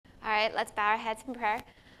right, let's bow our heads in prayer.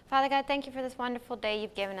 Father God, thank you for this wonderful day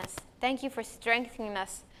you've given us. Thank you for strengthening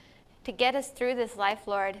us to get us through this life,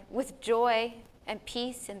 Lord, with joy and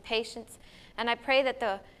peace and patience. And I pray that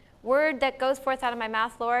the word that goes forth out of my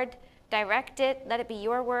mouth, Lord, direct it, let it be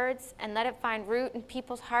your words, and let it find root in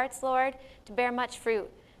people's hearts, Lord, to bear much fruit.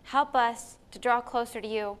 Help us to draw closer to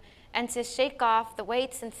you and to shake off the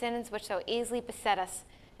weights and sins which so easily beset us.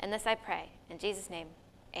 And this I pray. In Jesus' name,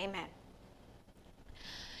 amen.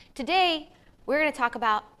 Today, we're going to talk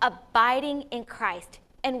about abiding in Christ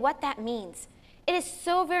and what that means. It is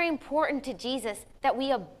so very important to Jesus that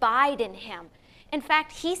we abide in him. In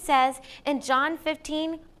fact, he says in John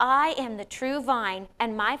 15, I am the true vine,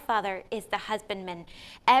 and my Father is the husbandman.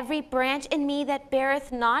 Every branch in me that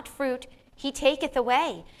beareth not fruit, he taketh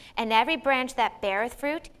away. And every branch that beareth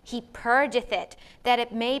fruit, he purgeth it, that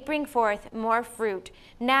it may bring forth more fruit.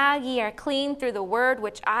 Now ye are clean through the word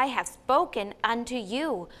which I have spoken unto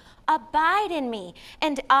you. Abide in me,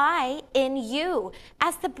 and I in you,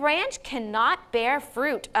 as the branch cannot bear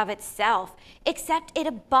fruit of itself, except it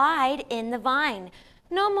abide in the vine.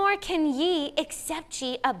 No more can ye, except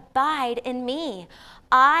ye abide in me.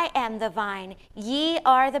 I am the vine, ye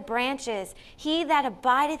are the branches. He that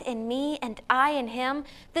abideth in me, and I in him,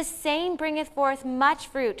 the same bringeth forth much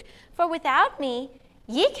fruit. For without me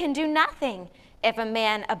ye can do nothing. If a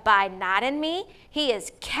man abide not in me, he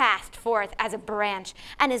is cast forth as a branch,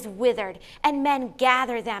 and is withered, and men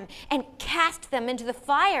gather them, and cast them into the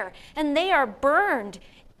fire, and they are burned.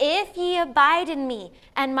 If ye abide in me,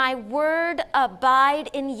 and my word abide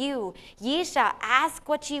in you, ye shall ask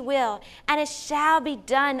what ye will, and it shall be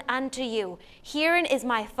done unto you. Herein is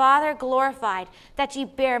my Father glorified, that ye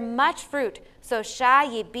bear much fruit, so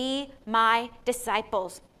shall ye be my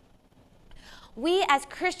disciples. We as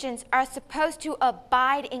Christians are supposed to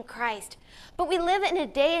abide in Christ, but we live in a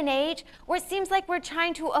day and age where it seems like we're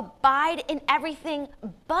trying to abide in everything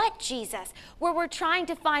but Jesus, where we're trying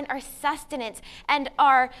to find our sustenance and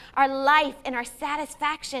our life and our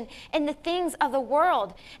satisfaction in the things of the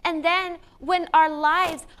world. And then when our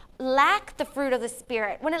lives lack the fruit of the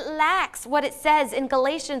Spirit, when it lacks what it says in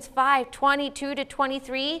Galatians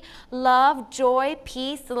 5:22-23, love, joy,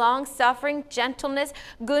 peace, long-suffering, gentleness,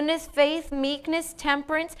 goodness, faith, meekness,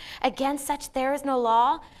 temperance, against such there is no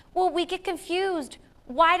law, well, we get confused.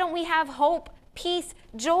 Why don't we have hope, peace,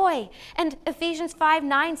 joy? And Ephesians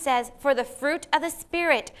 5:9 says, for the fruit of the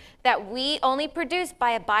Spirit that we only produce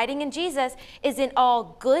by abiding in Jesus is in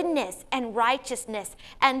all goodness and righteousness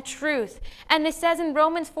and truth. And it says in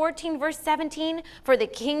Romans 14:17, for the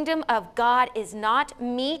kingdom of God is not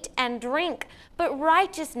meat and drink, but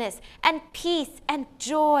righteousness and peace and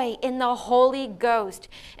joy in the Holy Ghost.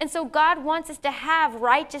 And so God wants us to have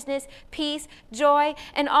righteousness, peace, joy,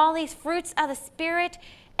 and all these fruits of the Spirit.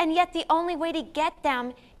 And yet the only way to get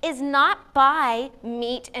them is not by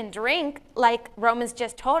meat and drink, like Romans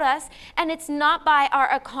just told us, and it's not by our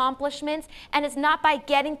accomplishments, and it's not by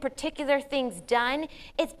getting particular things done.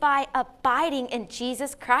 It's by abiding in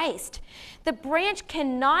Jesus Christ. The branch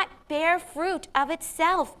cannot bear fruit of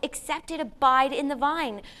itself, except it abide in the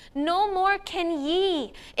vine. No more can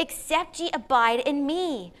ye, except ye abide in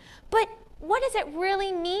me. But what does it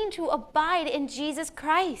really mean to abide in Jesus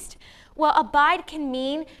Christ? Well, abide can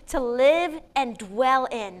mean to live and dwell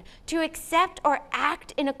in, to accept or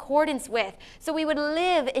act in accordance with. So we would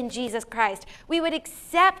live in Jesus Christ. We would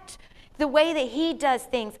accept the way that he does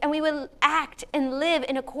things, and we would act and live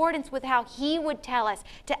in accordance with how he would tell us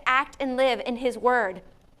to act and live in his word.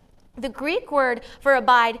 The Greek word for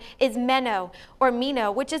abide is meno or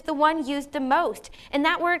meno, which is the one used the most. And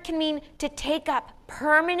that word can mean to take up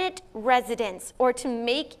permanent residence or to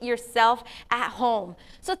make yourself at home.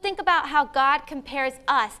 So think about how God compares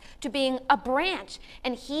us to being a branch,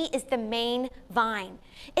 and he is the main vine.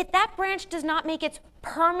 If that branch does not make its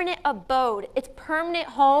permanent abode, its permanent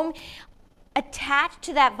home attached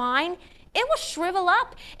to that vine, it will shrivel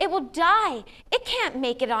up. It will die. It can't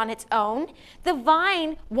make it on its own. The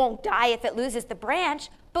vine won't die if it loses the branch,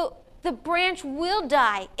 but the branch will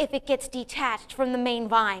die if it gets detached from the main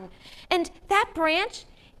vine. And that branch,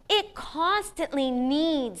 it constantly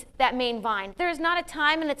needs that main vine. There is not a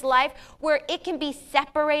time in its life where it can be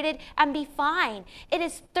separated and be fine. It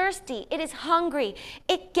is thirsty. It is hungry.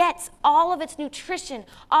 It gets all of its nutrition,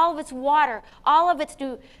 all of its water, all of its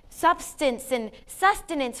substance and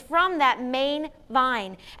sustenance from that main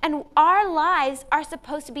vine. And our lives are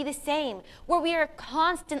supposed to be the same, where we are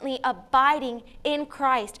constantly abiding in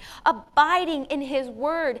Christ, abiding in his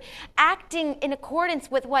word, acting in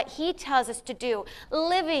accordance with what he tells us to do,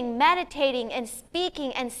 living, meditating, and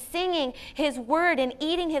speaking and singing his word and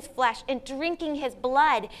eating his flesh and drinking his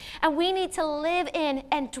blood. And we need to live in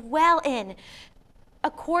and dwell in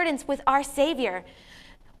accordance with our Savior.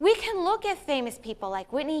 We can look at famous people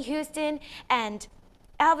like Whitney Houston and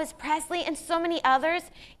Elvis Presley and so many others.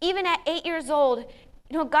 Even at 8 years old,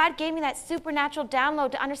 God gave me that supernatural download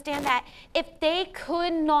to understand that if they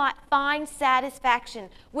could not find satisfaction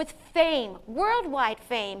with fame, worldwide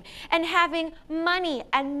fame, and having money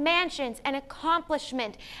and mansions and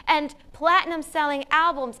accomplishment and platinum selling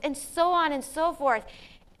albums and so on and so forth,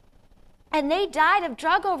 and they died of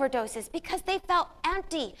drug overdoses because they felt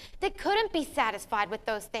empty. They couldn't be satisfied with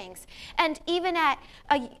those things. And even as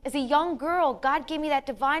a young girl, God gave me that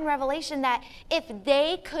divine revelation that if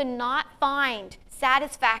they could not find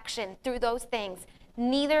satisfaction through those things,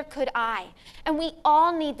 neither could I. And we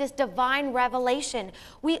all need this divine revelation.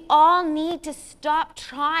 We all need to stop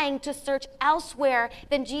trying to search elsewhere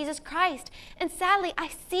than Jesus Christ. And sadly, I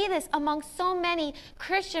see this among so many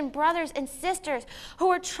Christian brothers and sisters who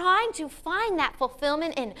are trying to find that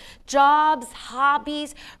fulfillment in jobs,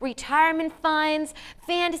 hobbies, retirement funds,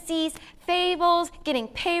 fantasies, fables, getting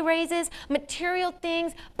pay raises, material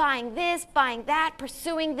things, buying this, buying that,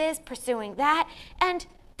 pursuing this, pursuing that, and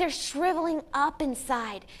they're shriveling up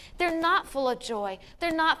inside. They're not full of joy. They're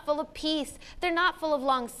not full of peace. They're not full of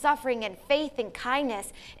long suffering and faith and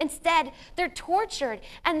kindness. Instead, they're tortured,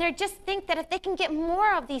 and they just think that if they can get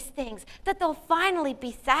more of these things, that they'll finally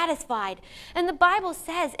be satisfied. And the Bible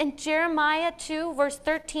says in Jeremiah 2, verse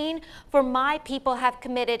 13, "For my people have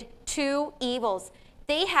committed two evils.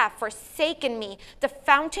 They have forsaken me, the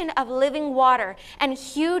fountain of living water, and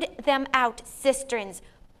hewed them out cisterns,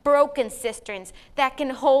 broken cisterns that can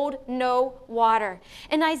hold no water."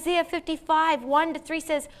 In Isaiah 55, 1-3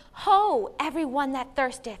 says, "Ho, everyone that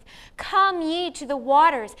thirsteth, come ye to the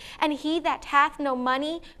waters, and he that hath no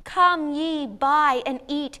money, come ye buy and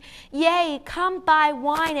eat. Yea, come buy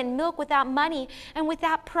wine and milk without money and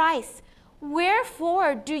without price.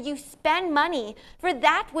 Wherefore do you spend money for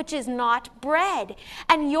that which is not bread,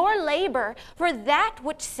 and your labor for that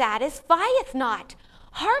which satisfieth not?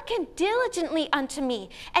 Hearken diligently unto me,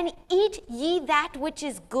 and eat ye that which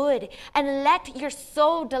is good, and let your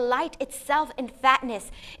soul delight itself in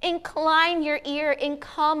fatness. Incline your ear and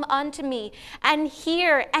come unto me, and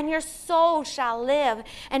hear, and your soul shall live,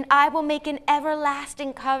 and I will make an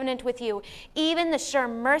everlasting covenant with you, even the sure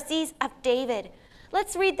mercies of David."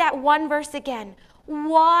 Let's read that one verse again.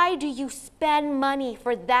 "Why do you spend money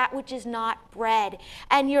for that which is not bread,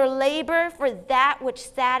 and your labor for that which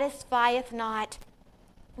satisfieth not?"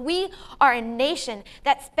 We are a nation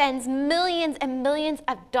that spends millions and millions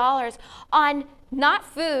of dollars on not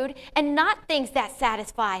food and not things that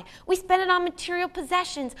satisfy. We spend it on material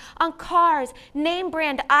possessions, on cars, name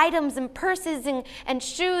brand items and purses and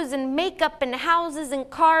shoes and makeup and houses and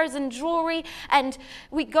cars and jewelry. And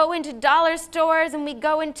we go into dollar stores and we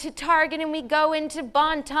go into Target and we go into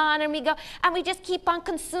Bon-Ton and we just keep on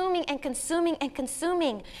consuming and consuming and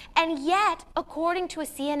consuming. And yet, according to a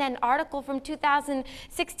CNN article from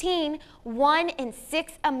 2016, 1 in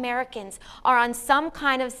 6 Americans are on some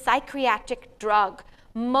kind of psychiatric drug,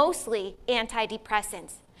 mostly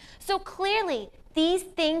antidepressants. So clearly, these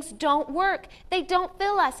things don't work. They don't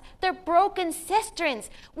fill us. They're broken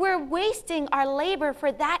cisterns. We're wasting our labor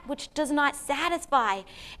for that which does not satisfy.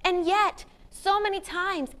 And yet, so many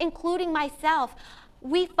times, including myself,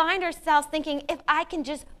 we find ourselves thinking, if I can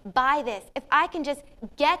just buy this, if I can just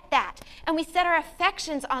get that, and we set our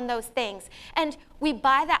affections on those things, and we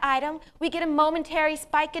buy the item, we get a momentary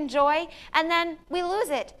spike in joy, and then we lose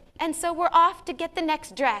it. And so we're off to get the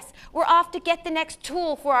next dress. We're off to get the next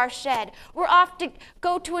tool for our shed. We're off to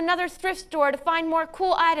go to another thrift store to find more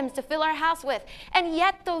cool items to fill our house with. And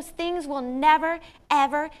yet those things will never,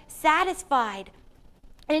 ever satisfy.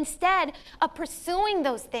 Instead of pursuing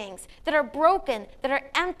those things that are broken, that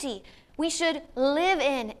are empty, we should live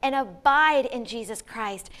in and abide in Jesus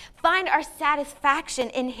Christ. Find our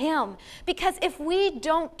satisfaction in Him. Because if we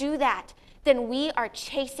don't do that, then we are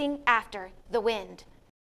chasing after the wind.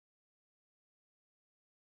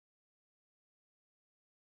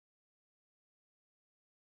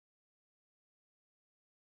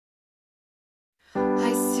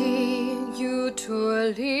 I see you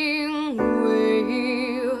toiling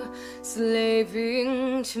away,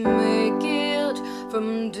 slaving to make it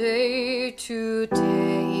from day to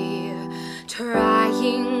day.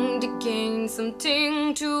 trying to gain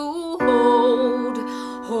something to hold,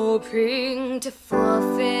 hoping to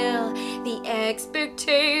fulfill the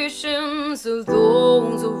expectations of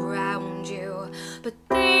those around you. But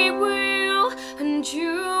they will, and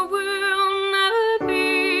you will never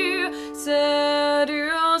be satisfied.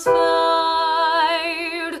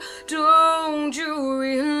 Don't you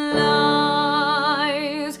realize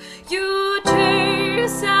you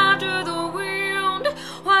chase after the wind?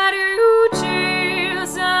 Why do you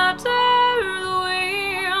chase after the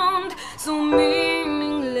wind? So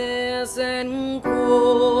meaningless and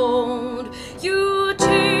cold. You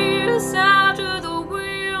chase after the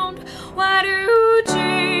wind. Why do you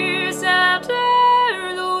chase after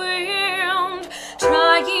the wind?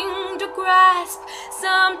 Trying to grasp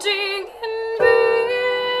something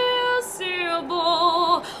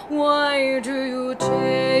invisible. Why do you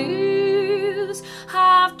chase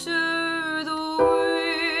after the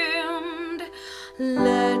wind?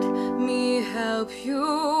 Let me help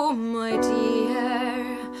you, my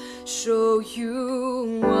dear, show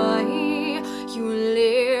you why you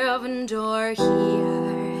live and are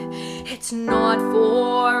here. It's not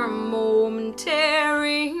for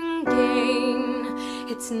momentary gain.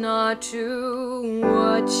 It's not to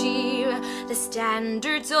achieve the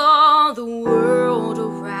standards of the world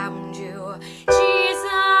around you.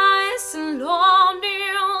 Jesus alone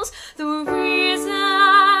is the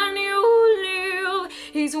reason you live.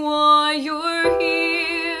 He's why you're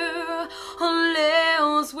here. All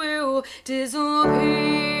else will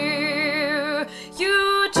disappear.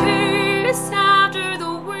 You chase after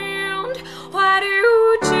the wind. Why do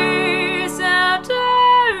you chase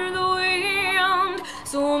after the wind?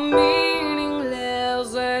 So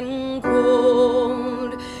meaningless and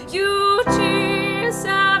cold. You chase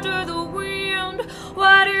after the wind.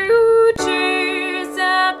 Why do you chase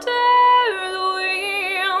after the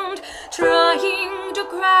wind? Trying to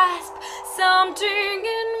grasp something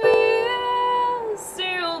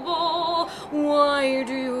invisible. Why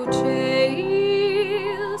do you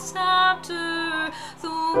chase after the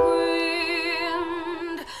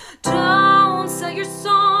wind? Don't sell your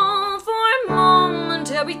soul for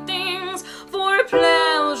momentary things, for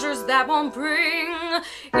pleasures that won't bring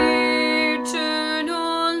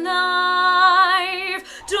eternal life.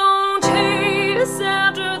 Don't chase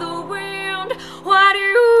after the wind. Why do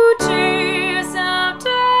you chase after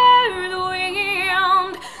the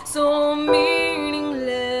wind? So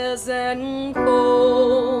meaningless and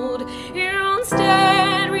cold.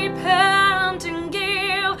 Instead, repent and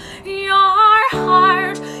give your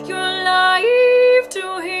heart, your life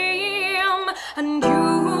to Him, and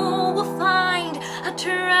you will find a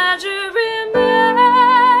treasure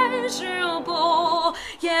immeasurable.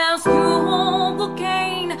 Yes, you will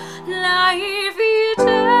gain life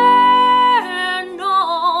eternal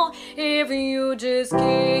if you just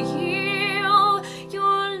give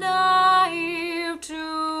your life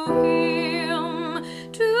to Him,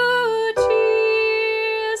 to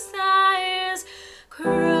Jesus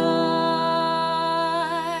Christ.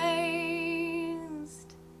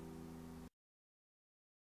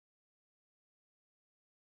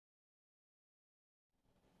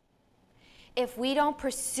 If we don't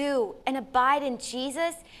pursue and abide in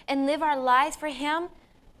Jesus and live our lives for Him,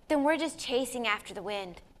 then we're just chasing after the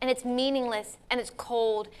wind. And it's meaningless, and it's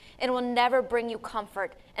cold, and it will never bring you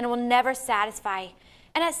comfort, and it will never satisfy.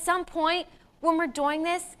 And at some point, when we're doing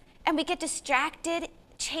this, and we get distracted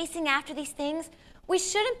chasing after these things, we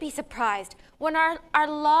shouldn't be surprised when our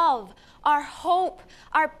love, our hope,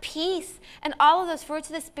 our peace, and all of those fruits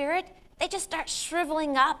of the Spirit, they just start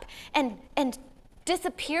shriveling up and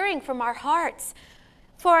disappearing from our hearts.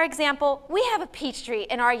 For example, we have a peach tree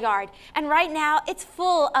in our yard, and right now it's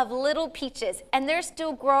full of little peaches, and they're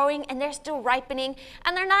still growing and they're still ripening,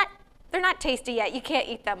 and they're not tasty yet. You can't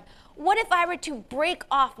eat them. What if I were to break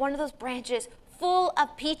off one of those branches full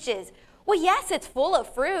of peaches? Well, yes, it's full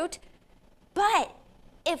of fruit, but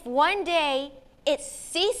if one day it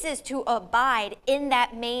ceases to abide in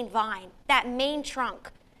that main vine, that main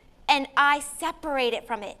trunk, and I separate it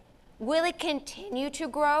from it, will it continue to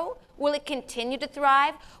grow? Will it continue to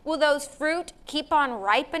thrive? Will those fruit keep on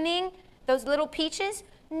ripening, those little peaches?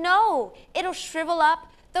 No, it'll shrivel up.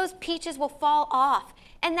 Those peaches will fall off.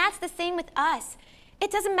 And that's the same with us. It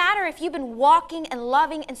doesn't matter if you've been walking and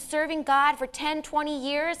loving and serving God for 10, 20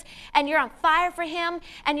 years, and you're on fire for Him,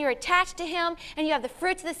 and you're attached to Him, and you have the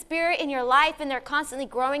fruits of the Spirit in your life, and they're constantly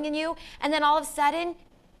growing in you, and then all of a sudden,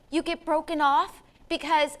 you get broken off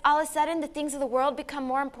because all of a sudden the things of the world become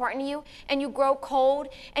more important to you, and you grow cold,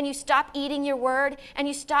 and you stop eating your word, and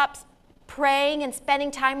you stop praying and spending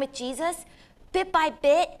time with Jesus. Bit by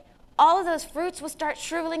bit, all of those fruits will start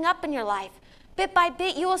shriveling up in your life. bit by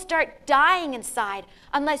bit, you will start dying inside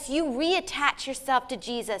unless you reattach yourself to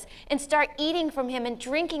Jesus and start eating from him and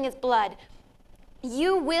drinking his blood.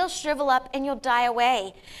 You will shrivel up and you'll die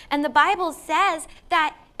away. And the Bible says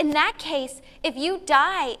that in that case, if you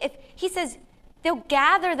die, he says they'll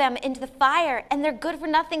gather them into the fire and they're good for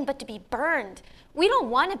nothing but to be burned. We don't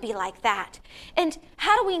want to be like that. And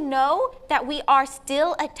how do we know that we are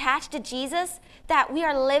still attached to Jesus, that we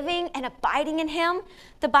are living and abiding in him?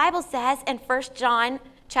 The Bible says in 1 John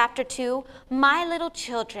chapter 2, "My little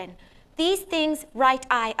children, these things write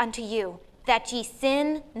I unto you, that ye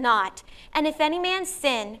sin not. And if any man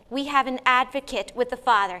sin, we have an advocate with the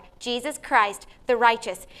Father, Jesus Christ, the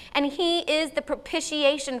righteous. And he is the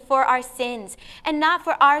propitiation for our sins, and not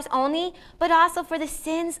for ours only, but also for the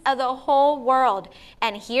sins of the whole world.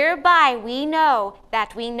 And hereby we know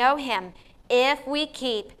that we know him, if we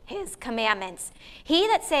keep his commandments. He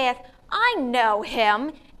that saith, I know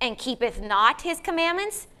him, and keepeth not his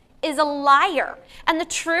commandments, is a liar, and the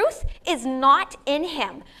truth is not in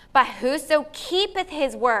him. But whoso keepeth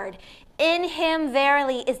his word, in him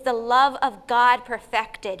verily is the love of God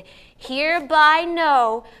perfected. Hereby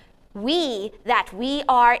know we that we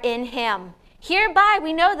are in him." Hereby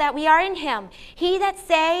we know that we are in him. He that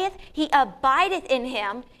saith he abideth in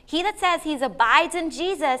him, he that says he abides in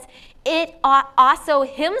Jesus, it ought also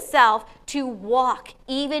himself to walk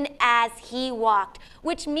even as he walked.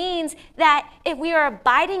 Which means that if we are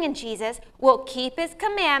abiding in Jesus, we'll keep his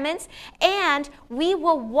commandments and we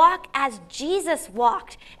will walk as Jesus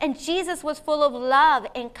walked. And Jesus was full of love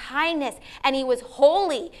and kindness and he was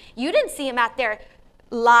holy. You didn't see him out there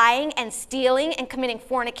lying and stealing and committing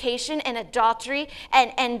fornication and adultery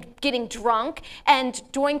and getting drunk and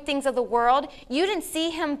doing things of the world. You didn't see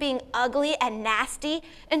him being ugly and nasty.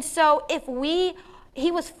 And so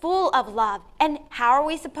he was full of love. And how are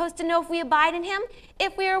we supposed to know if we abide in him?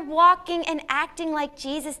 If we are walking and acting like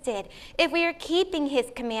Jesus did, if we are keeping his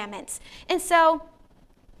commandments. And so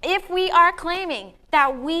if we are claiming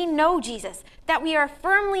that we know Jesus, that we are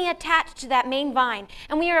firmly attached to that main vine,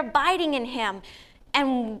 and we are abiding in him,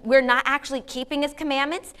 and we're not actually keeping his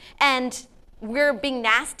commandments, and we're being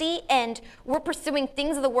nasty, and we're pursuing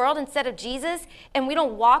things of the world instead of Jesus, and we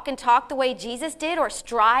don't walk and talk the way Jesus did or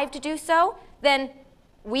strive to do so, then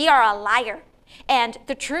we are a liar, and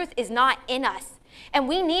the truth is not in us. And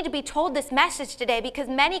we need to be told this message today because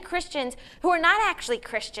many Christians who are not actually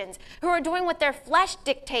Christians, who are doing what their flesh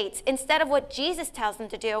dictates instead of what Jesus tells them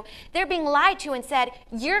to do, they're being lied to and said,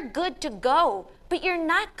 you're good to go. But you're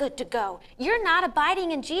not good to go. You're not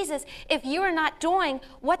abiding in Jesus if you are not doing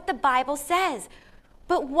what the Bible says.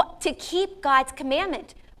 But to keep God's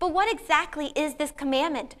commandment. But what exactly is this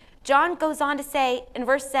commandment? John goes on to say in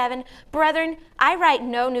verse 7, "Brethren, I write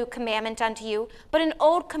no new commandment unto you, but an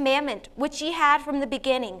old commandment which ye had from the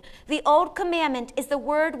beginning. The old commandment is the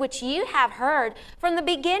word which ye have heard from the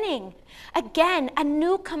beginning. Again, a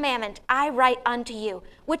new commandment I write unto you,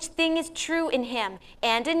 which thing is true in him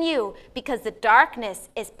and in you, because the darkness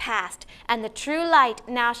is past, and the true light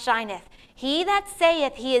now shineth. He that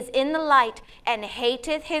saith he is in the light and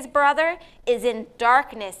hateth his brother is in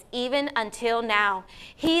darkness even until now.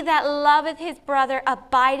 He that loveth his brother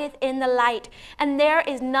abideth in the light, and there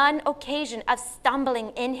is none occasion of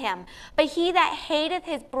stumbling in him. But he that hateth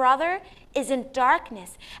his brother is in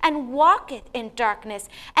darkness, and walketh in darkness,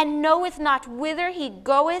 and knoweth not whither he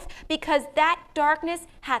goeth, because that darkness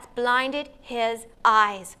hath blinded his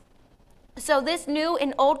eyes." So this new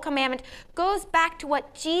and old commandment goes back to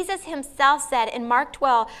what Jesus himself said in Mark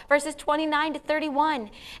 12, verses 29 to 31.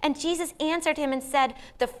 And Jesus answered him and said,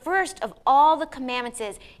 "The first of all the commandments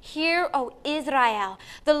is, Hear, O Israel,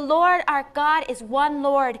 the Lord our God is one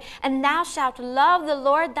Lord, and thou shalt love the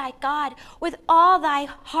Lord thy God with all thy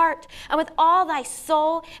heart, and with all thy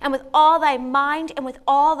soul, and with all thy mind, and with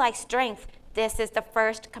all thy strength. This is the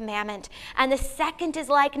first commandment. And the second is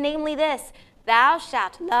like, namely this, Thou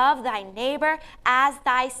shalt love thy neighbor as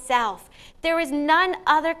thyself. There is none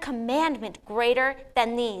other commandment greater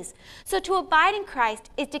than these." So to abide in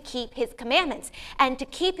Christ is to keep his commandments. And to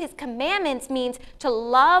keep his commandments means to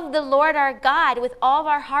love the Lord our God with all of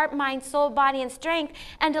our heart, mind, soul, body, and strength,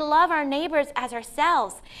 and to love our neighbors as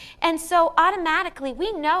ourselves. And so automatically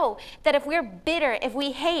we know that if we're bitter, if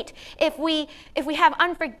we hate, if we have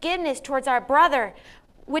unforgiveness towards our brother,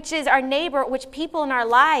 which is our neighbor, which people in our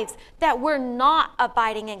lives, that we're not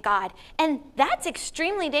abiding in God. And that's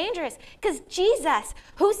extremely dangerous because Jesus,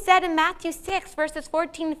 who said in Matthew 6, verses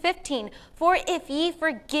 14 and 15, "For if ye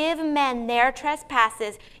forgive men their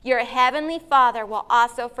trespasses, your heavenly Father will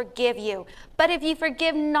also forgive you. But if ye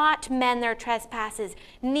forgive not men their trespasses,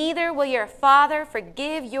 neither will your Father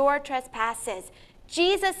forgive your trespasses."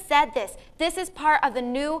 Jesus said this. This is part of the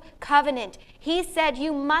new covenant. He said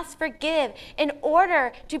you must forgive in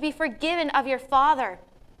order to be forgiven of your Father.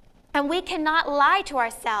 And we cannot lie to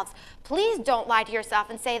ourselves. Please don't lie to yourself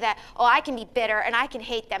and say that, oh, I can be bitter and I can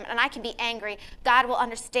hate them and I can be angry. God will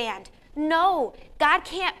understand. No, God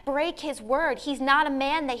can't break his word. He's not a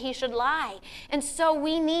man that he should lie. And so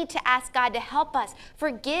we need to ask God to help us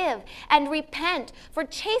forgive and repent for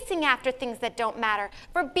chasing after things that don't matter,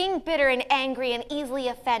 for being bitter and angry and easily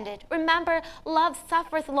offended. Remember, love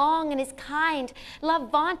suffereth long and is kind.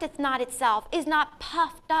 Love vaunteth not itself, is not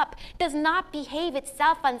puffed up, does not behave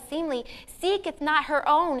itself unseemly, seeketh not her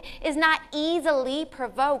own, is not easily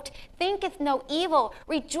provoked, thinketh no evil,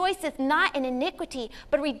 rejoiceth not in iniquity,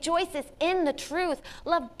 but rejoiceth in the truth.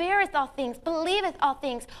 Love beareth all things, believeth all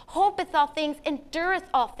things, hopeth all things, endureth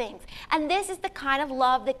all things. And this is the kind of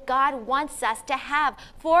love that God wants us to have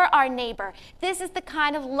for our neighbor. This is the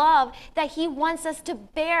kind of love that he wants us to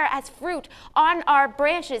bear as fruit on our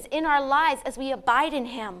branches, in our lives, as we abide in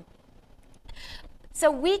him. So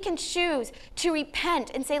we can choose to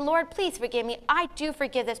repent and say, Lord, please forgive me. I do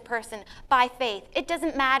forgive this person by faith. It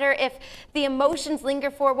doesn't matter if the emotions linger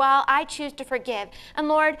for a while. I choose to forgive. And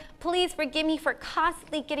Lord, please forgive me for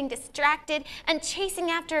constantly getting distracted and chasing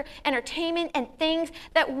after entertainment and things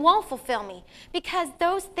that won't fulfill me. Because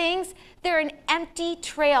those things, they're an empty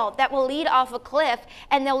trail that will lead off a cliff,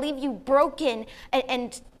 and they'll leave you broken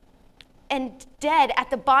and dead at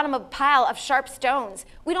the bottom of a pile of sharp stones.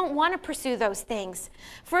 We don't want to pursue those things.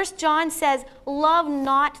 1 John says, love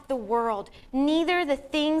not the world, neither the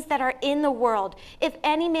things that are in the world. If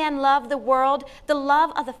any man love the world, the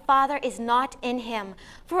love of the Father is not in him.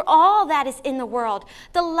 For all that is in the world,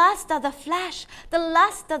 the lust of the flesh, the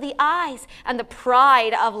lust of the eyes, and the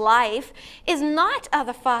pride of life, is not of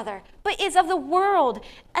the Father, but is of the world.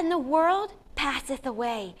 And the world passeth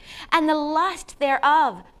away, and the lust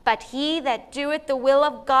thereof, but he that doeth the will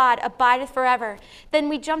of God abideth forever. Then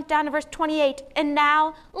we jump down to verse 28. And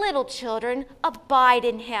now, little children, abide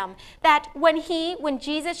in him, that when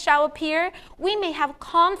Jesus shall appear, we may have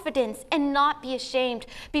confidence and not be ashamed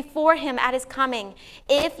before him at his coming.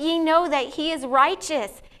 If ye know that he is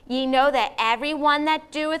righteous, ye know that every one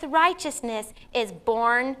that doeth righteousness is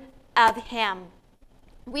born of him.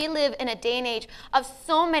 We live in a day and age of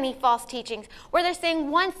so many false teachings where they're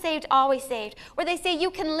saying once saved, always saved, where they say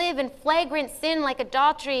you can live in flagrant sin like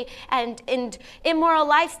adultery and immoral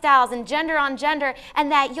lifestyles and gender on gender,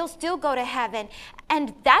 and that you'll still go to heaven.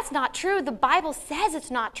 And that's not true. The Bible says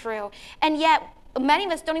it's not true. And yet many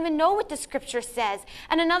of us don't even know what the scripture says.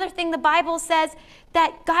 And another thing, the Bible says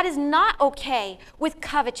that God is not okay with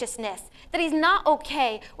covetousness, that he's not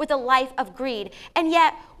okay with a life of greed. And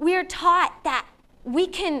yet we're taught that we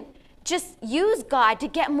can just use God to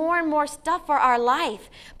get more and more stuff for our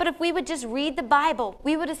life. But if we would just read the Bible,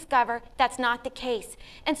 we would discover that's not the case.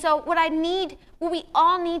 And so what we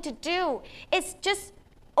all need to do is just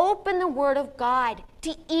open the Word of God,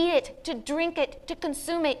 to eat it, to drink it, to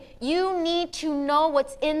consume it. You need to know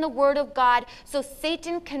what's in the Word of God so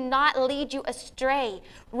Satan cannot lead you astray.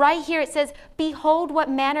 Right here it says, behold what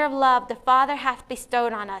manner of love the Father hath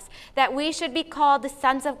bestowed on us, that we should be called the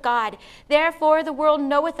sons of God. Therefore the world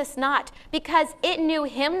knoweth us not, because it knew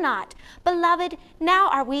him not. Beloved, now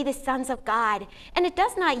are we the sons of God, and it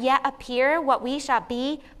does not yet appear what we shall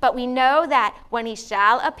be, but we know that when he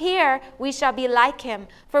shall appear, we shall be like him,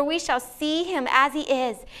 for we shall see him as he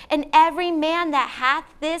is. And every man that hath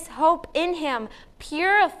this hope in him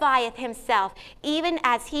purifieth himself, even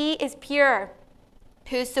as he is pure.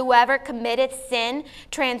 Whosoever committeth sin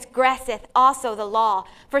transgresseth also the law,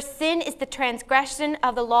 for sin is the transgression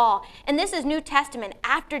of the law. And this is New Testament,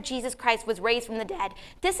 after Jesus Christ was raised from the dead.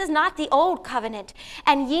 This is not the old covenant.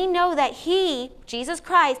 And ye know that he, Jesus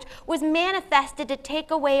Christ, was manifested to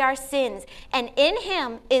take away our sins, and in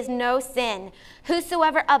him is no sin.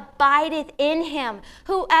 Whosoever abideth in him,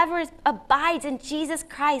 whoever abides in Jesus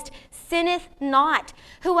Christ, sinneth not.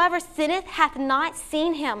 Whoever sinneth hath not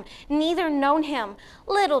seen him, neither known him.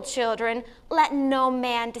 Little children, let no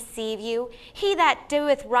man deceive you. He that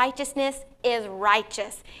doeth righteousness is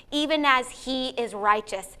righteous, even as he is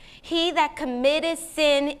righteous. He that committeth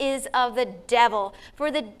sin is of the devil, for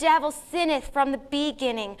the devil sinneth from the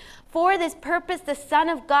beginning. For this purpose the Son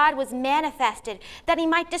of God was manifested, that he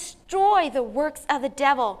might destroy the works of the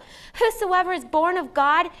devil. Whosoever is born of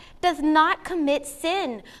God does not commit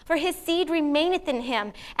sin, for his seed remaineth in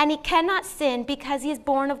him, and he cannot sin because he is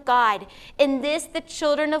born of God. In this the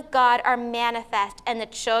children of God are manifest, and the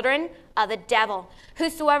children of the devil.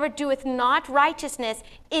 Whosoever doeth not righteousness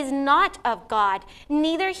is not of God,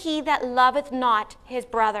 neither he that loveth not his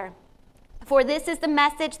brother. For this is the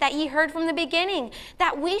message that ye heard from the beginning,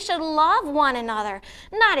 that we should love one another,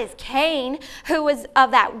 not as Cain, who was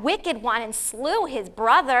of that wicked one and slew his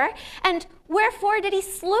brother. And wherefore did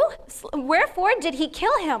he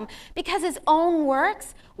kill him? Because his own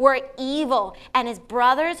works were evil, and his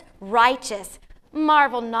brother's righteous.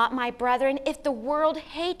 Marvel not, my brethren, if the world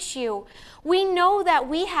hates you. We know that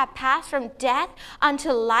we have passed from death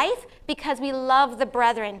unto life, because we love the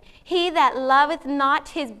brethren. He that loveth not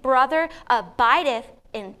his brother abideth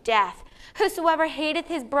in death. Whosoever hateth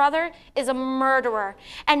his brother is a murderer.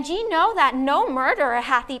 And ye know that no murderer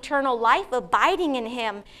hath eternal life abiding in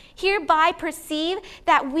him. Hereby perceive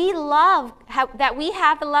that we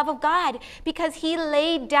have the love of God, because he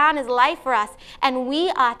laid down his life for us, and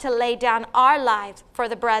we ought to lay down our lives for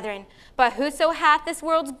the brethren. But whoso hath this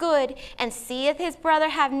world's good, and seeth his brother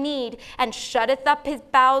have need, and shutteth up his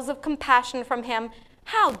bowels of compassion from him,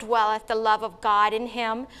 how dwelleth the love of God in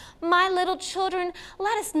him? My little children,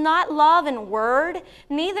 let us not love in word,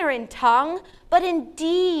 neither in tongue, but in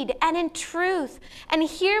deed and in truth. And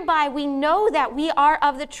hereby we know that we are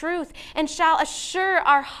of the truth, and shall assure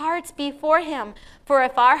our hearts before him. For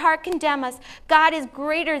if our heart condemn us, God is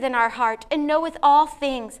greater than our heart, and knoweth all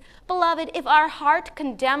things. Beloved, if our heart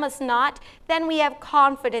condemn us not, then we have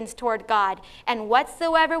confidence toward God. And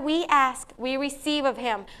whatsoever we ask, we receive of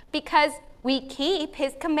him, because we keep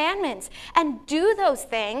his commandments and do those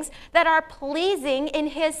things that are pleasing in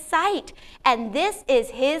his sight. And this is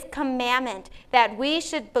his commandment, that we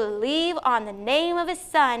should believe on the name of his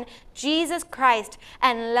Son, Jesus Christ,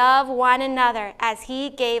 and love one another as he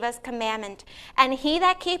gave us commandment. And he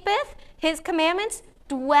that keepeth his commandments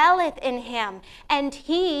dwelleth in him, and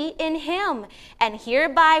he in him. And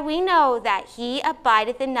hereby we know that he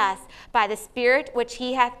abideth in us by the Spirit which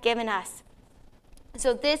he hath given us.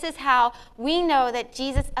 So this is how we know that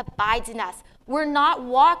Jesus abides in us. We're not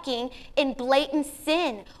walking in blatant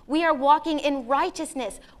sin. We are walking in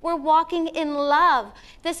righteousness. We're walking in love.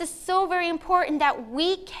 This is so very important that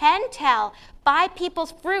we can tell by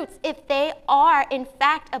people's fruits if they are in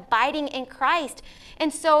fact abiding in Christ.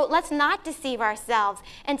 And so let's not deceive ourselves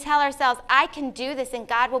and tell ourselves, I can do this and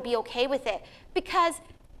God will be okay with it, because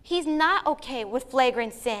he's not okay with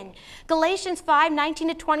flagrant sin. Galatians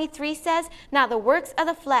 5:19-23 says, now the works of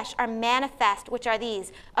the flesh are manifest, which are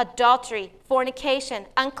these: adultery, fornication,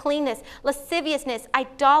 uncleanness, lasciviousness,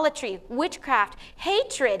 idolatry, witchcraft,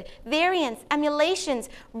 hatred, variance, emulations,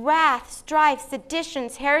 wrath, strife,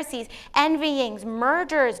 seditions, heresies, envyings,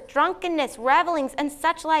 murders, drunkenness, revelings, and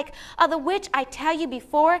such like, of the which I tell you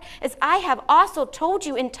before, as I have also told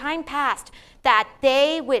you in time past, that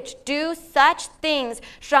they which do such things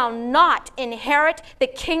shall not inherit the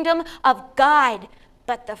kingdom of God.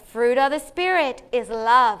 But the fruit of the Spirit is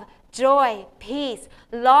love, joy, peace,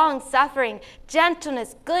 long-suffering,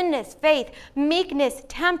 gentleness, goodness, faith, meekness,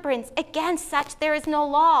 temperance. Against such there is no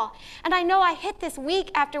law. And I know I hit this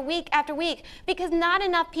week after week after week because not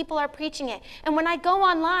enough people are preaching it. And when I go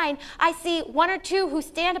online, I see one or two who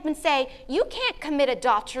stand up and say, you can't commit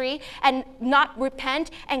adultery and not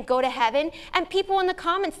repent and go to heaven. And people in the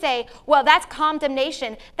comments say, well, that's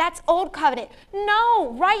condemnation. That's old covenant.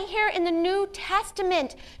 No, right here in the New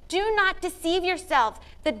Testament, do not deceive yourselves.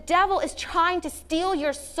 The devil is trying to steal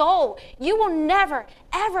your soul. You will never,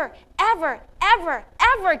 ever, ever, ever,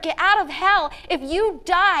 ever get out of hell if you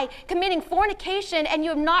die committing fornication and you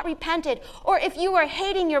have not repented, or if you are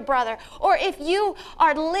hating your brother, or if you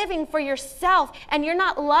are living for yourself and you're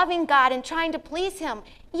not loving God and trying to please him.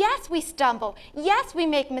 Yes, we stumble. Yes, we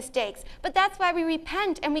make mistakes. But that's why we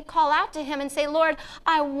repent and we call out to him and say, Lord,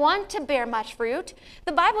 I want to bear much fruit.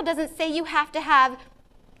 The Bible doesn't say you have to have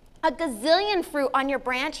a gazillion fruit on your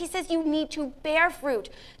branch. He says you need to bear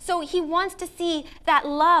fruit. So he wants to see that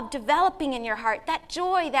love developing in your heart, that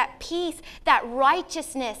joy, that peace, that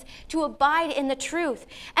righteousness, to abide in the truth.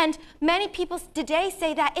 And many people today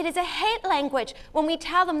say that it is a hate language when we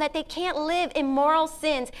tell them that they can't live in moral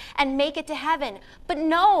sins and make it to heaven. But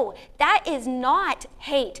no, that is not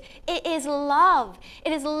hate. It is love.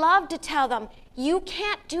 It is love to tell them, you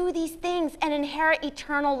can't do these things and inherit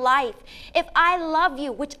eternal life. If I love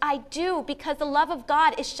you, which I do because the love of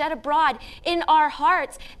God is shed abroad in our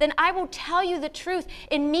hearts, then I will tell you the truth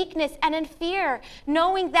in meekness and in fear,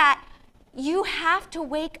 knowing that you have to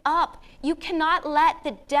wake up. You cannot let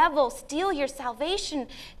the devil steal your salvation,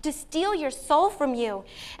 to steal your soul from you.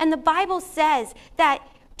 And the Bible says that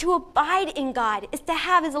To abide in God is to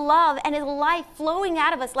have his love and his life flowing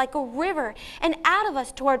out of us like a river and out of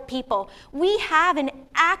us toward people. We have an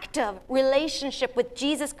active relationship with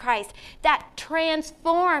Jesus Christ that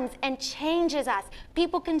transforms and changes us.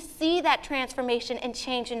 People can see that transformation and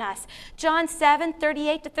change in us. John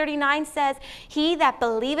 7:38-39 says, "He that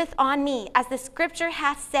believeth on me, as the scripture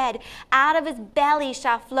hath said, out of his belly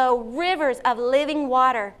shall flow rivers of living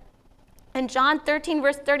water." And John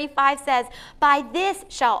 13:35 says, "By this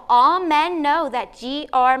shall all men know that ye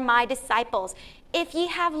are my disciples, if ye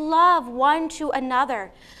have love one to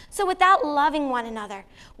another." So without loving one another,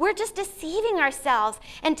 we're just deceiving ourselves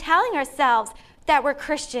and telling ourselves that we're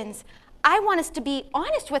Christians. I want us to be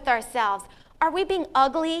honest with ourselves. Are we being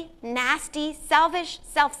ugly, nasty, selfish,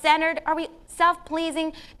 self-centered? Are we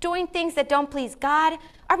self-pleasing, doing things that don't please God?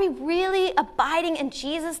 Are we really abiding in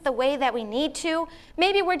Jesus the way that we need to?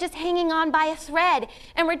 Maybe we're just hanging on by a thread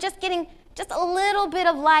and we're just getting just a little bit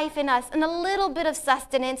of life in us and a little bit of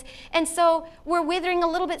sustenance. And so we're withering a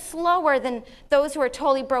little bit slower than those who are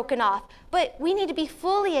totally broken off. But we need to be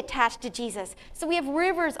fully attached to Jesus so we have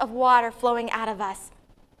rivers of water flowing out of us.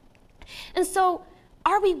 And so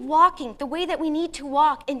are we walking the way that we need to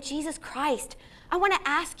walk in Jesus Christ? I want to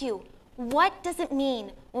ask you, what does it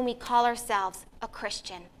mean when we call ourselves a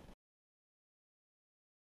Christian?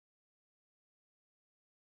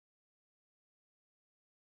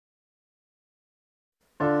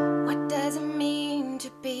 What does it mean to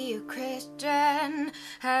be a Christian?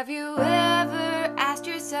 Have you ever asked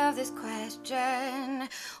yourself this question?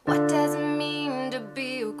 What does it mean to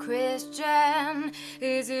be a Christian?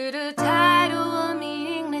 Is it a title, a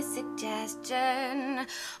meaningless suggestion?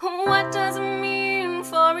 What does it mean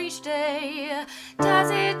for each day?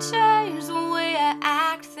 Does it change the way I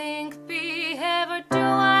act, think, behave, or do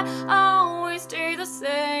I always stay the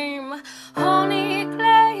same? Only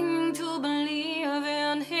claim to believe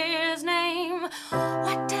in his name.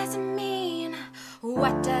 What does it mean?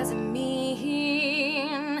 What does it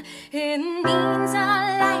mean? It means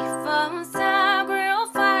a life of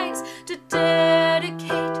sacrifice, to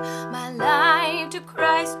dedicate my life to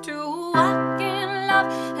Christ, to walk in love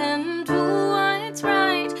and do what's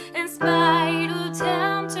right in spite of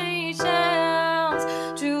temptations,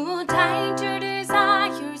 to die to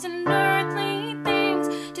desires and earthly things,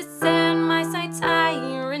 to set my sights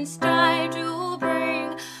higher and strive to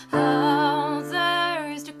bring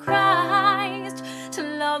others to Christ, to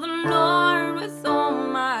love the Lord with all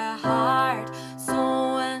my heart,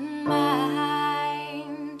 soul, and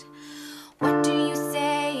mind. What do you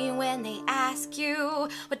say when they ask you,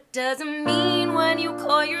 what does it mean when you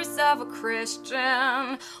call yourself a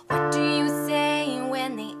Christian? What do you say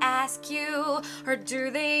when they ask you, or do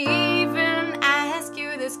they even ask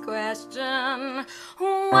you this question?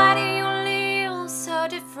 Why do you live so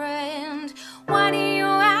different? Why do you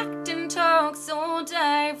act and talk so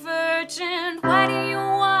divergent? Why do you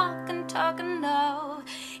walk and talk and know,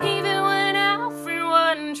 even when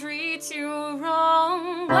everyone treats you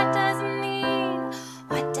wrong? What does it mean?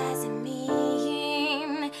 What does it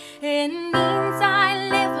mean? It means I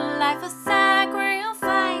live a life of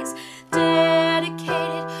sacrifice,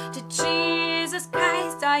 dedicated to Jesus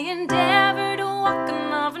Christ. I endeavor to walk in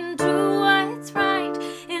love and do what's right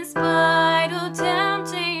in spite of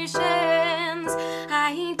temptations.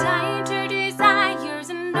 I die to desires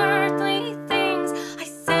and earthly things. I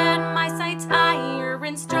set my sights higher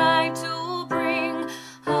and strive to bring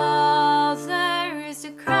others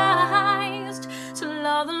to Christ, to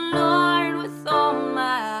love the Lord with all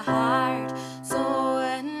my heart, soul,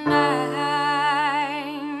 and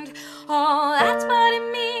mind. Oh, that's what it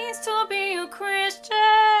means to be a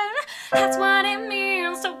Christian. That's what it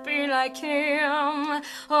means to be like him.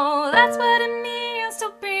 Oh, that's what it means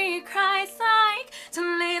to be Christ-like, to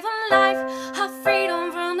live a life of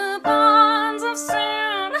freedom from the bonds of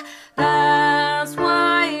sin. That's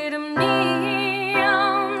what it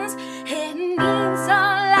means. It means a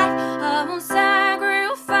life of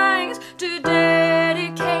sacrifice, to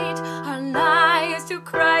dedicate our lives to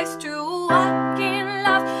Christ, to walk in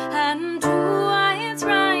love and do what's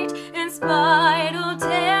right in spite of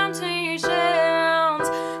temptations,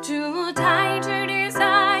 to die to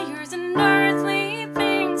desires and earthly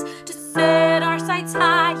things, to set our sights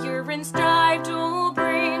higher and strive to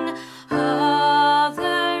bring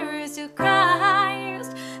others to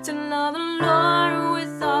Christ, to love the Lord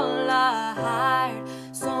with all our heart,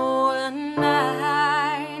 soul, and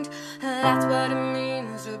mind. That's what it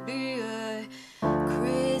means to be a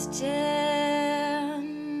Christian.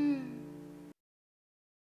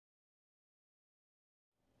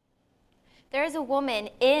 There is a woman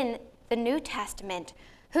in the New Testament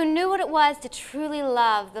who knew what it was to truly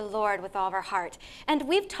love the Lord with all of her heart. And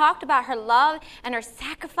we've talked about her love and her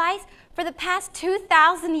sacrifice for the past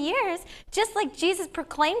 2,000 years, just like Jesus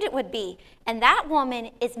proclaimed it would be. And that woman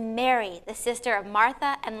is Mary, the sister of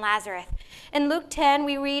Martha and Lazarus. In Luke 10,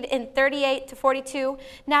 we read in 38 to 42,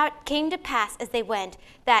 "Now it came to pass as they went,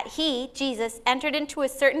 that he, Jesus, entered into a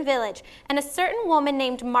certain village, and a certain woman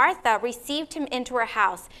named Martha received him into her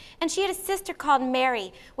house. And she had a sister called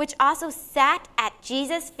Mary, which also sat at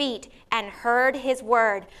Jesus' feet and heard his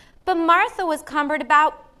word. But Martha was cumbered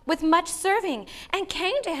about with much serving, and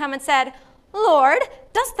came to him and said, Lord,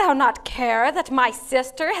 dost thou not care that my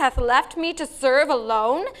sister hath left me to serve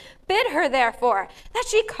alone? Bid her therefore that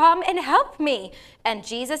she come and help me. And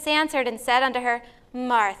Jesus answered and said unto her,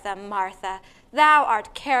 Martha, Martha, thou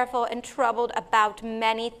art careful and troubled about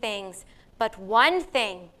many things, but one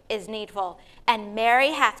thing is needful, and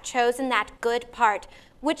Mary hath chosen that good part,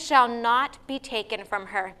 which shall not be taken from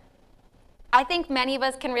her." I think many of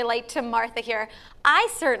us can relate to Martha here. I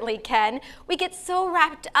certainly can. We get so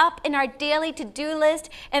wrapped up in our daily to-do list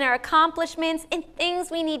and our accomplishments and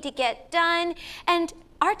things we need to get done. And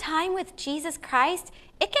our time with Jesus Christ,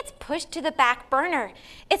 it gets pushed to the back burner.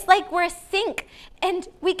 It's like we're a sink and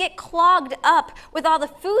we get clogged up with all the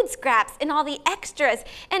food scraps and all the extras.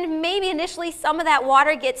 And maybe initially some of that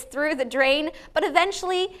water gets through the drain, but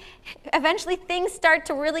eventually things start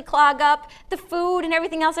to really clog up. The food and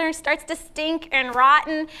everything else starts to stink and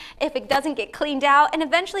rotten if it doesn't get cleaned out. And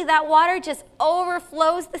eventually that water just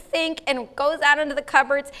overflows the sink and goes out into the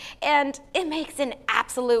cupboards, and it makes an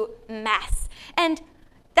absolute mess. And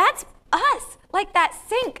that's us, like that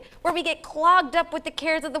sink where we get clogged up with the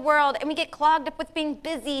cares of the world, and we get clogged up with being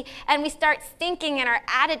busy, and we start stinking, and our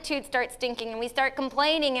attitude starts stinking, and we start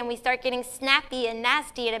complaining, and we start getting snappy and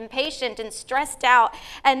nasty and impatient and stressed out.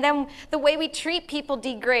 And then the way we treat people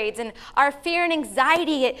degrades, and our fear and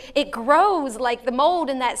anxiety, it grows like the mold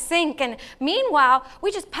in that sink. And meanwhile,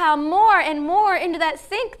 we just pile more and more into that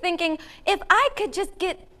sink thinking, if I could just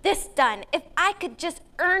get this done, if I could just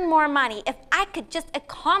earn more money, if I could just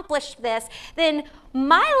accomplish this, then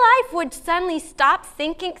my life would suddenly stop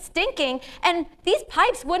stinking and these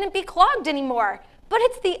pipes wouldn't be clogged anymore. But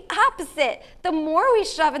it's the opposite. The more we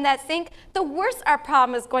shove in that sink, the worse our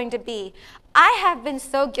problem is going to be. I have been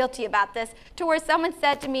so guilty about this, to where someone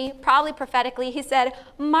said to me, probably prophetically, he said,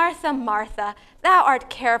 Martha, Martha, thou art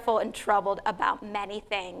careful and troubled about many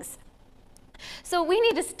things. So we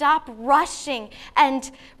need to stop rushing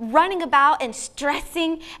and running about and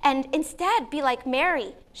stressing, and instead be like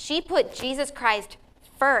Mary. She put Jesus Christ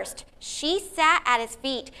first. She sat at his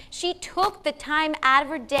feet. She took the time out of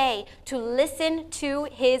her day to listen to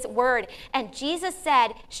his word. And Jesus said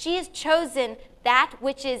she has chosen that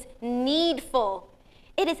which is needful.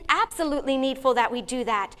 It is absolutely needful that we do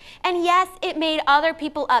that. And yes, it made other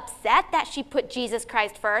people upset that she put Jesus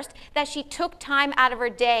Christ first, that she took time out of her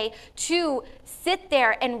day to sit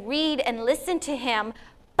there and read and listen to him.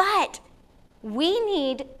 But we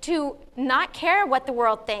need to not care what the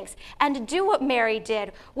world thinks and to do what Mary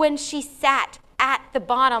did when she sat at the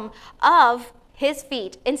bottom of his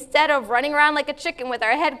feet instead of running around like a chicken with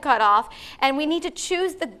our head cut off. And we need to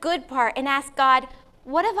choose the good part and ask God,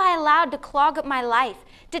 what have I allowed to clog up my life,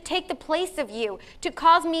 to take the place of you, to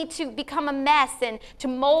cause me to become a mess and to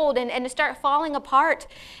mold and to start falling apart?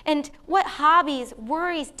 And what hobbies,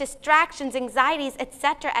 worries, distractions, anxieties,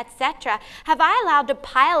 etc., have I allowed to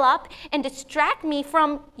pile up and distract me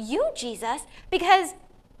from you, Jesus? Because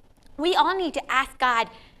we all need to ask God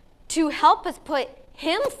to help us put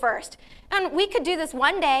him first. And we could do this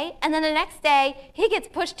one day, and then the next day, he gets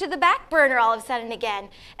pushed to the back burner all of a sudden again.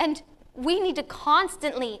 And we need to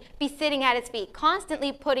constantly be sitting at his feet,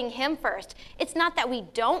 constantly putting him first. It's not that we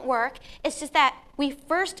don't work, it's just that we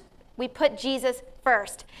put Jesus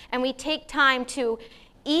first, and we take time to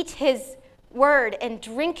eat his word and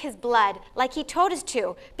drink his blood like he told us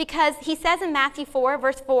to, because he says in Matthew 4,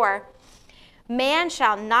 verse 4, man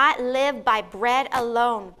shall not live by bread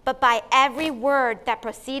alone, but by every word that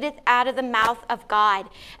proceedeth out of the mouth of God.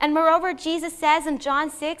 And moreover, Jesus says in John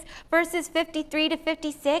 6, verses 53 to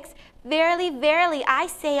 56, verily, verily, I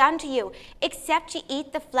say unto you, except ye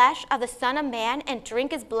eat the flesh of the Son of Man and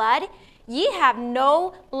drink his blood, ye have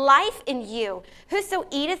no life in you. Whoso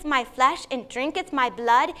eateth my flesh and drinketh my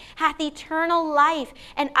blood hath eternal life,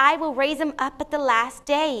 and I will raise him up at the last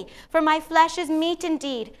day. For my flesh is meat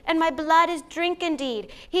indeed, and my blood is drink indeed.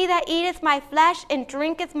 He that eateth my flesh and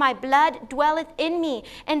drinketh my blood dwelleth in me,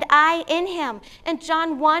 and I in him. And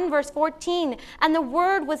John 1, verse 14, and the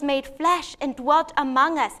Word was made flesh and dwelt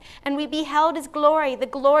among us, and we beheld his glory. The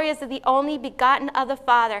glory is of the only begotten of the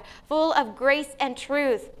Father, full of grace and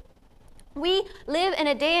truth. We live in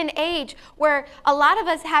a day and age where a lot of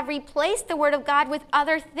us have replaced the word of God with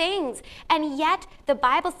other things. And yet the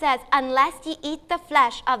Bible says, unless ye eat the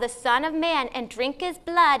flesh of the Son of Man and drink his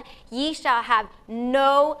blood, ye shall have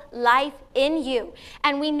no life in you.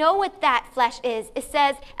 And we know what that flesh is. It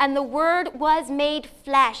says, and the word was made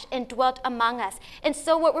flesh and dwelt among us. And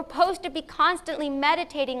so what we're supposed to be constantly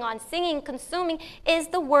meditating on, singing, consuming, is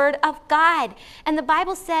the word of God. And the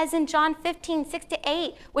Bible says in John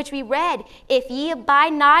 15:6-8, which we read, if ye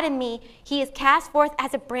abide not in me, he is cast forth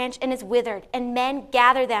as a branch and is withered, and men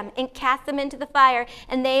gather them and cast them into the fire,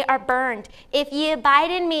 and they are burned. If ye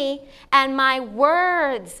abide in me, and my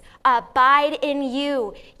words abide in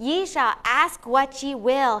you, ye shall ask what ye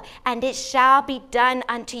will, and it shall be done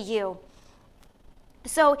unto you.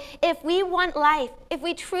 So if we want life, if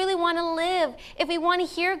we truly want to live, if we want to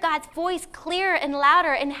hear God's voice clearer and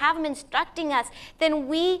louder and have him instructing us, then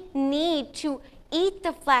we need to eat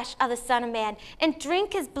the flesh of the Son of Man and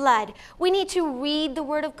drink his blood. We need to read the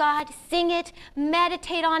word of God, sing it,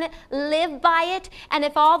 meditate on it, live by it. And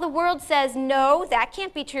if all the world says, no, that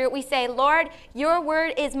can't be true, we say, Lord, your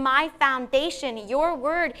word is my foundation. Your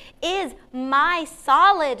word is my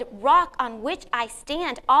solid rock on which I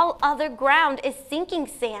stand. All other ground is sinking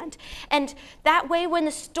sand. And that way, when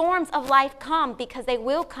the storms of life come, because they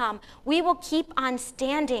will come, we will keep on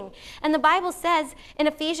standing. And the Bible says in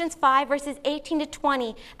Ephesians 5, verses 18-20,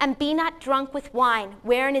 and be not drunk with wine,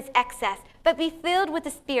 wherein is excess, but be filled with the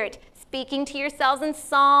Spirit, speaking to yourselves in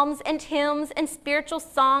psalms and hymns and spiritual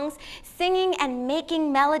songs, singing and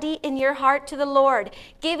making melody in your heart to the Lord,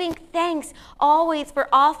 giving thanks always for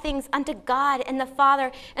all things unto God and the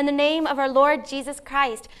Father in the name of our Lord Jesus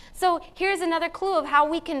Christ. So here's another clue of how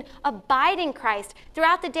we can abide in Christ.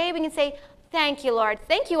 Throughout the day, we can say, thank you, Lord.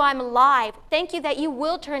 Thank you, I'm alive. Thank you that you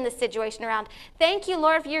will turn the situation around. Thank you,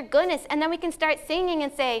 Lord, for your goodness. And then we can start singing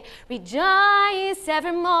and say, rejoice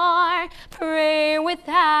evermore, pray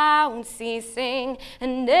without ceasing,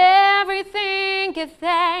 and everything give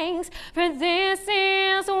thanks, for this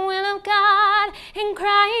is the will of God in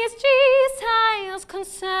Christ Jesus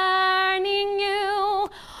concerning you.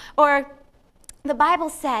 Or the Bible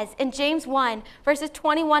says in James 1, verses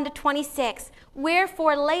 21-26,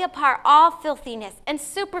 wherefore lay apart all filthiness and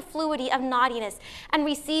superfluity of naughtiness, and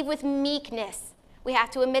receive with meekness. We have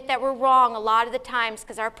to admit that we're wrong a lot of the times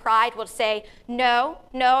because our pride will say, no,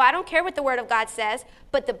 I don't care what the word of God says.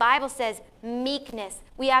 But the Bible says meekness.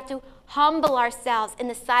 We have to humble ourselves in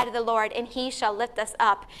the sight of the Lord, and he shall lift us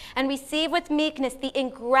up. And receive with meekness the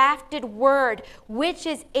engrafted word, which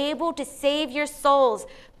is able to save your souls.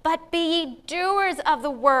 But be ye doers of the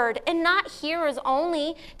word, and not hearers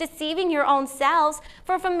only, deceiving your own selves.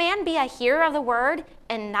 For if a man be a hearer of the word,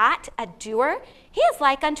 and not a doer, he is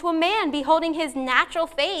like unto a man beholding his natural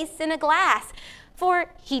face in a glass. For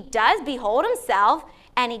he does behold himself,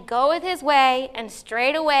 and he goeth his way, and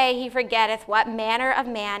straightway he forgetteth what manner of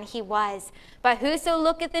man he was. But whoso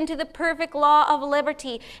looketh into the perfect law of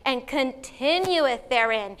liberty, and continueth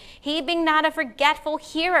therein, he being not a forgetful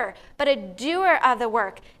hearer, but a doer of the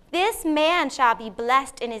work, this man shall be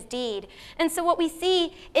blessed in his deed. And so what we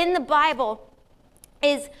see in the Bible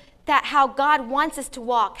is that how God wants us to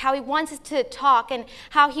walk, how he wants us to talk, and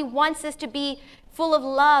how he wants us to be full of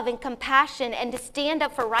love and compassion and to stand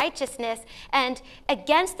up for righteousness. And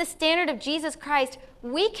against the standard of Jesus Christ,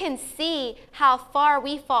 we can see how far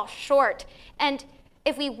we fall short. And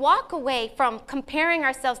if we walk away from comparing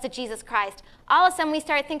ourselves to Jesus Christ, all of a sudden we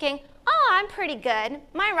start thinking, oh, I'm pretty good.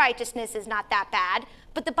 My righteousness is not that bad.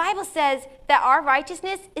 But the Bible says that our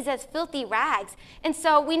righteousness is as filthy rags. And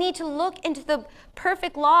so we need to look into the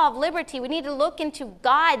perfect law of liberty. We need to look into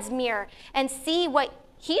God's mirror and see what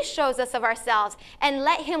he shows us of ourselves, and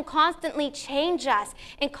let him constantly change us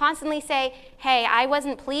and constantly say, hey, I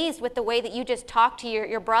wasn't pleased with the way that you just talked to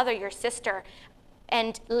your brother, your sister.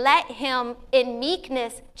 And let him in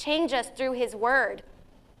meekness change us through his word.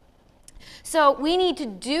 So we need to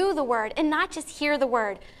do the word and not just hear the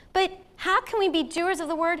word. But how can we be doers of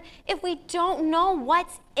the word if we don't know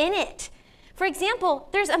what's in it? For example,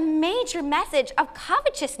 there's a major message of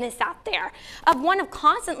covetousness out there, of one of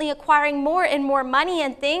constantly acquiring more and more money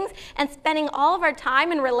and things and spending all of our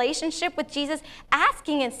time in relationship with Jesus,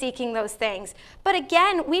 asking and seeking those things. But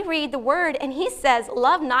again, we read the word and he says,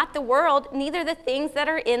 love not the world, neither the things that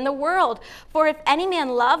are in the world. For if any man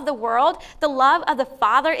love the world, the love of the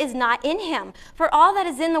Father is not in him. For all that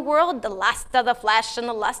is in the world, the lust of the flesh and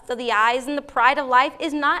the lust of the eyes and the pride of life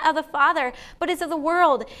is not of the Father, but is of the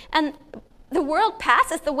world. And the world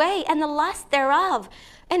passeth away and the lust thereof.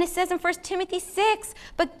 And it says in 1 Timothy 6,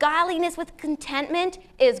 but godliness with contentment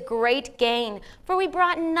is great gain. For we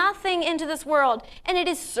brought nothing into this world, and it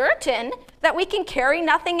is certain that we can carry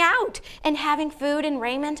nothing out. And having food and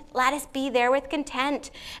raiment, let us be therewith content.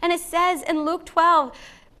 And it says in Luke 12,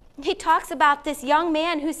 he talks about this young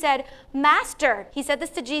man who said, Master, he said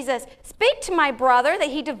this to Jesus, speak to my brother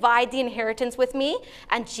that he divide the inheritance with me.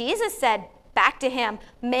 And Jesus said back to him,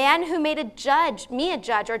 man who made me a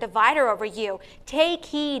judge or divider over you, take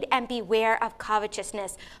heed and beware of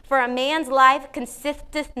covetousness. For a man's life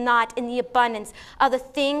consisteth not in the abundance of the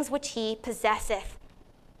things which he possesseth.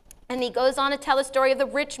 And he goes on to tell the story of the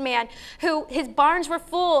rich man who his barns were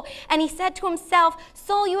full. And he said to himself,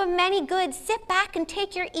 soul, you have many goods. Sit back and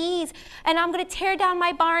take your ease. And I'm going to tear down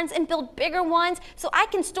my barns and build bigger ones so I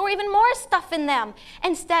can store even more stuff in them.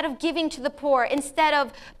 Instead of giving to the poor, instead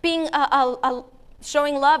of being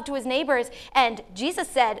showing love to his neighbors. And Jesus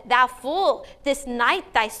said, thou fool, this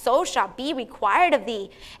night thy soul shall be required of thee.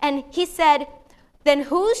 And he said, then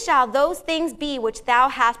whose shall those things be which thou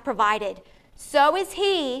hast provided? So is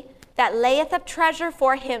he that layeth up treasure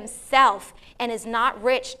for himself and is not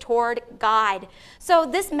rich toward God. So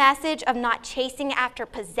this message of not chasing after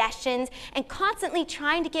possessions and constantly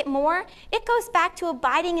trying to get more, it goes back to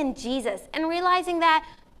abiding in Jesus and realizing that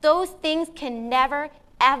those things can never,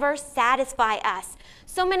 ever satisfy us.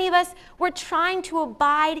 So many of us, we're trying to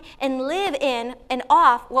abide and live in and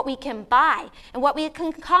off what we can buy and what we can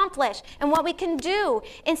accomplish and what we can do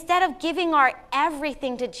instead of giving our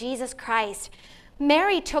everything to Jesus Christ.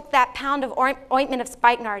 Mary took that pound of ointment of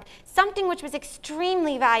spikenard, something which was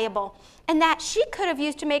extremely valuable and that she could have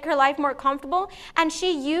used to make her life more comfortable, and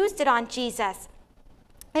she used it on Jesus.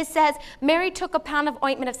 It says, Mary took a pound of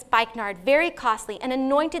ointment of spikenard, very costly, and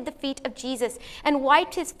anointed the feet of Jesus and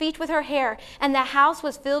wiped his feet with her hair, and the house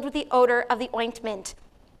was filled with the odor of the ointment.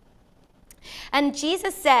 And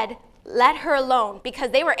Jesus said, let her alone,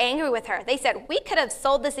 because they were angry with her. They said, we could have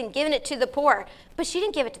sold this and given it to the poor. But she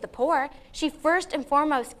didn't give it to the poor. She first and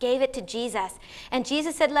foremost gave it to Jesus. And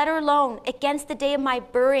Jesus said, let her alone. Against the day of my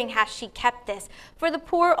burying hath she kept this. For the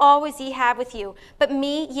poor always ye have with you, but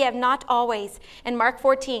me ye have not always. And Mark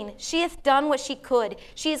 14, she hath done what she could.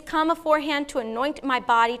 She is come aforehand to anoint my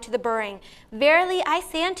body to the burying. Verily I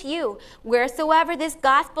say unto you, wheresoever this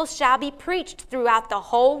gospel shall be preached throughout the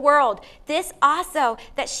whole world, this also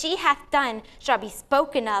that she hath done shall be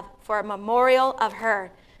spoken of for a memorial of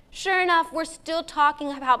her. Sure enough, we're still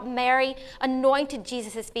talking about Mary anointed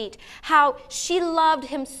Jesus' feet, how she loved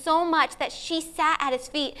him so much that she sat at his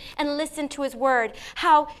feet and listened to his word,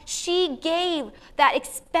 how she gave that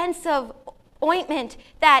expensive ointment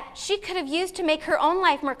that she could have used to make her own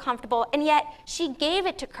life more comfortable, and yet she gave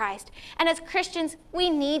it to Christ. And as Christians,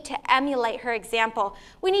 we need to emulate her example.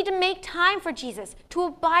 We need to make time for Jesus, to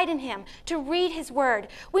abide in him, to read his word.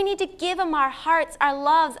 We need to give him our hearts, our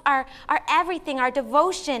loves, our everything, our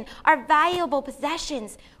devotion, our valuable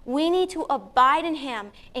possessions. We need to abide in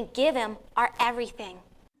him and give him our everything.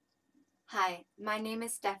 Hi, my name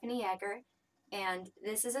is Stephanie Yeager, and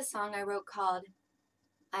this is a song I wrote called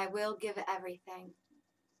I Will Give Everything.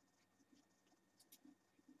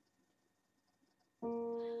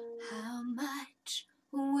 How much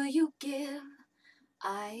will you give?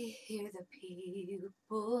 I hear the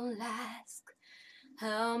people ask.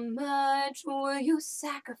 How much will you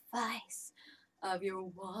sacrifice of your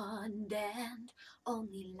one and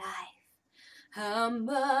only life? How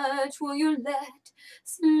much will you let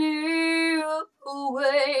slip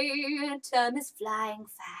away? Time is flying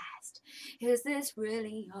fast. Is this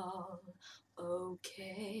really all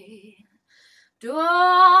okay?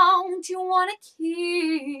 Don't you want to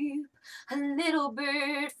keep a little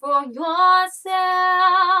bit for yourself?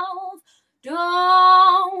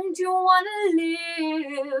 Don't you want to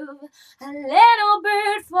live a little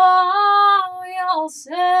bit for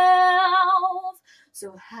yourself?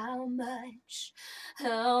 So how much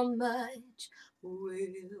will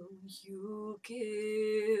you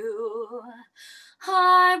give?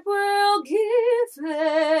 I will give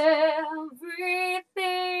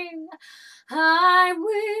everything. I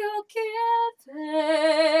will give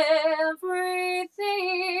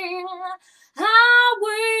everything. I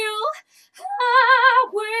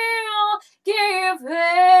will give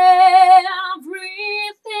everything.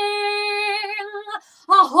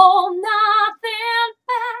 I'll hold nothing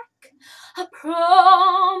back. I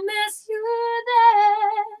promise you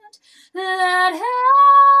that I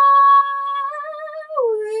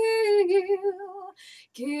will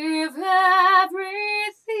give everything.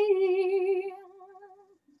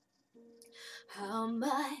 How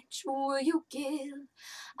much will you give?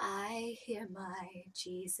 I hear my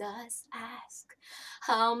Jesus ask,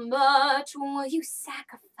 how much will you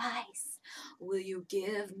sacrifice? Will you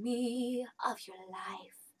give me of your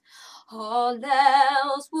life? All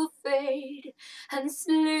else will fade and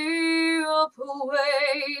slip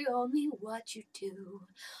away. Only what you do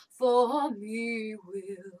for me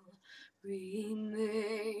will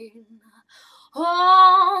remain.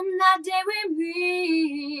 On that day we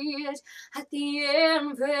meet at the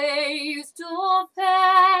end face to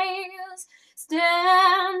face,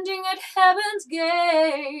 standing at heaven's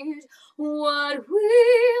gate, what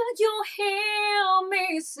will you hear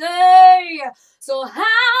me say? So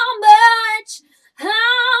how much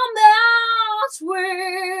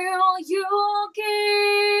will you give?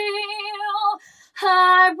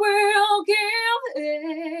 I will give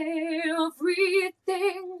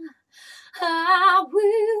everything. I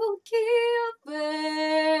will give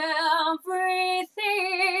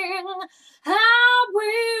everything. I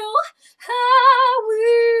will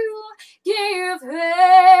give everything.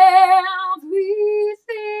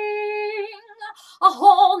 I'll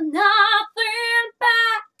hold nothing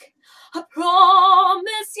back. I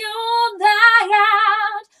promise you that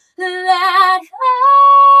I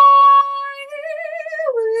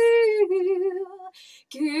will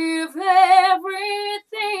give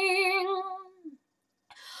everything.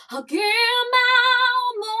 I'll give my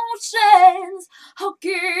emotions, I'll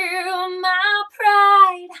give my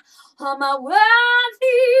pride, all my worldly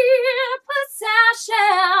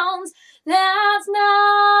possessions. There's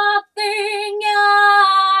nothing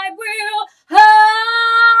I will hide.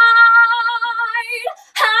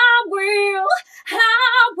 I will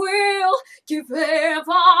give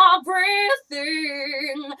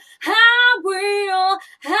everything. I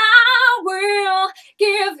will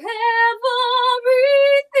give everything.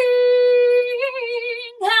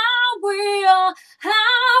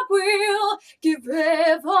 I will give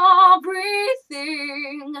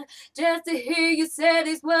everything. Just to hear you say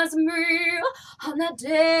these words to me on that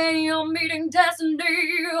day you're meeting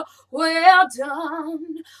destiny. Well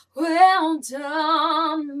done,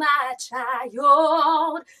 my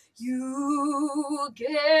child. You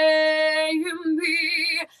gave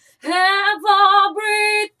me everything.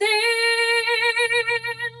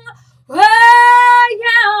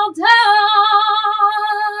 Well done.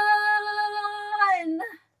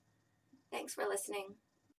 Thanks for listening.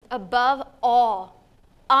 Above all,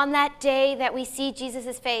 on that day that we see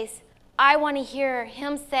Jesus' face, I want to hear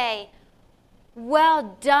him say,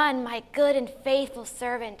 well done, my good and faithful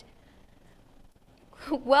servant.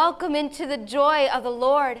 Welcome into the joy of the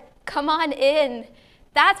Lord. Come on in.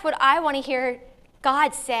 That's what I want to hear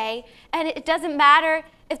God say. And it doesn't matter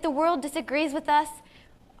if the world disagrees with us.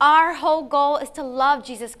 Our whole goal is to love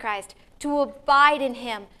Jesus Christ, to abide in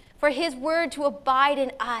him, for his word to abide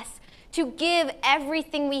in us, to give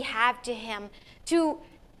everything we have to him, to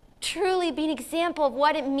truly be an example of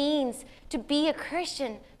what it means to be a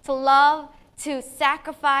Christian, to love, to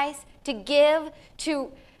sacrifice, to give,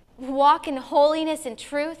 to walk in holiness and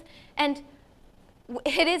truth. And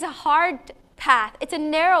it is a hard path. It's a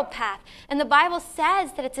narrow path. And the Bible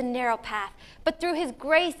says that it's a narrow path. But through his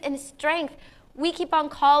grace and strength, we keep on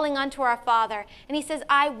calling unto our Father. And he says,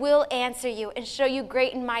 I will answer you and show you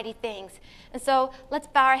great and mighty things. And so let's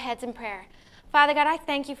bow our heads in prayer. Father God, I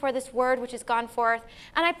thank you for this word which has gone forth.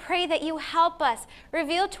 And I pray that you help us,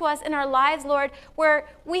 reveal to us in our lives, Lord, where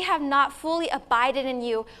we have not fully abided in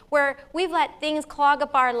you, where we've let things clog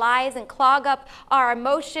up our lives and clog up our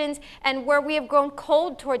emotions, and where we have grown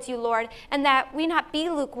cold towards you, Lord, and that we not be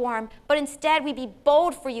lukewarm, but instead we be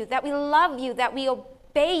bold for you, that we love you, that we obey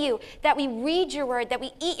you, that we read your word, that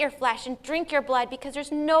we eat your flesh and drink your blood, because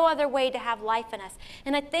there's no other way to have life in us.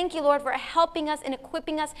 And I thank you, Lord, for helping us and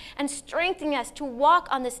equipping us and strengthening us to walk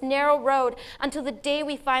on this narrow road until the day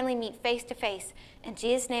we finally meet face to face. In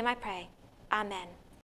Jesus' name I pray. Amen.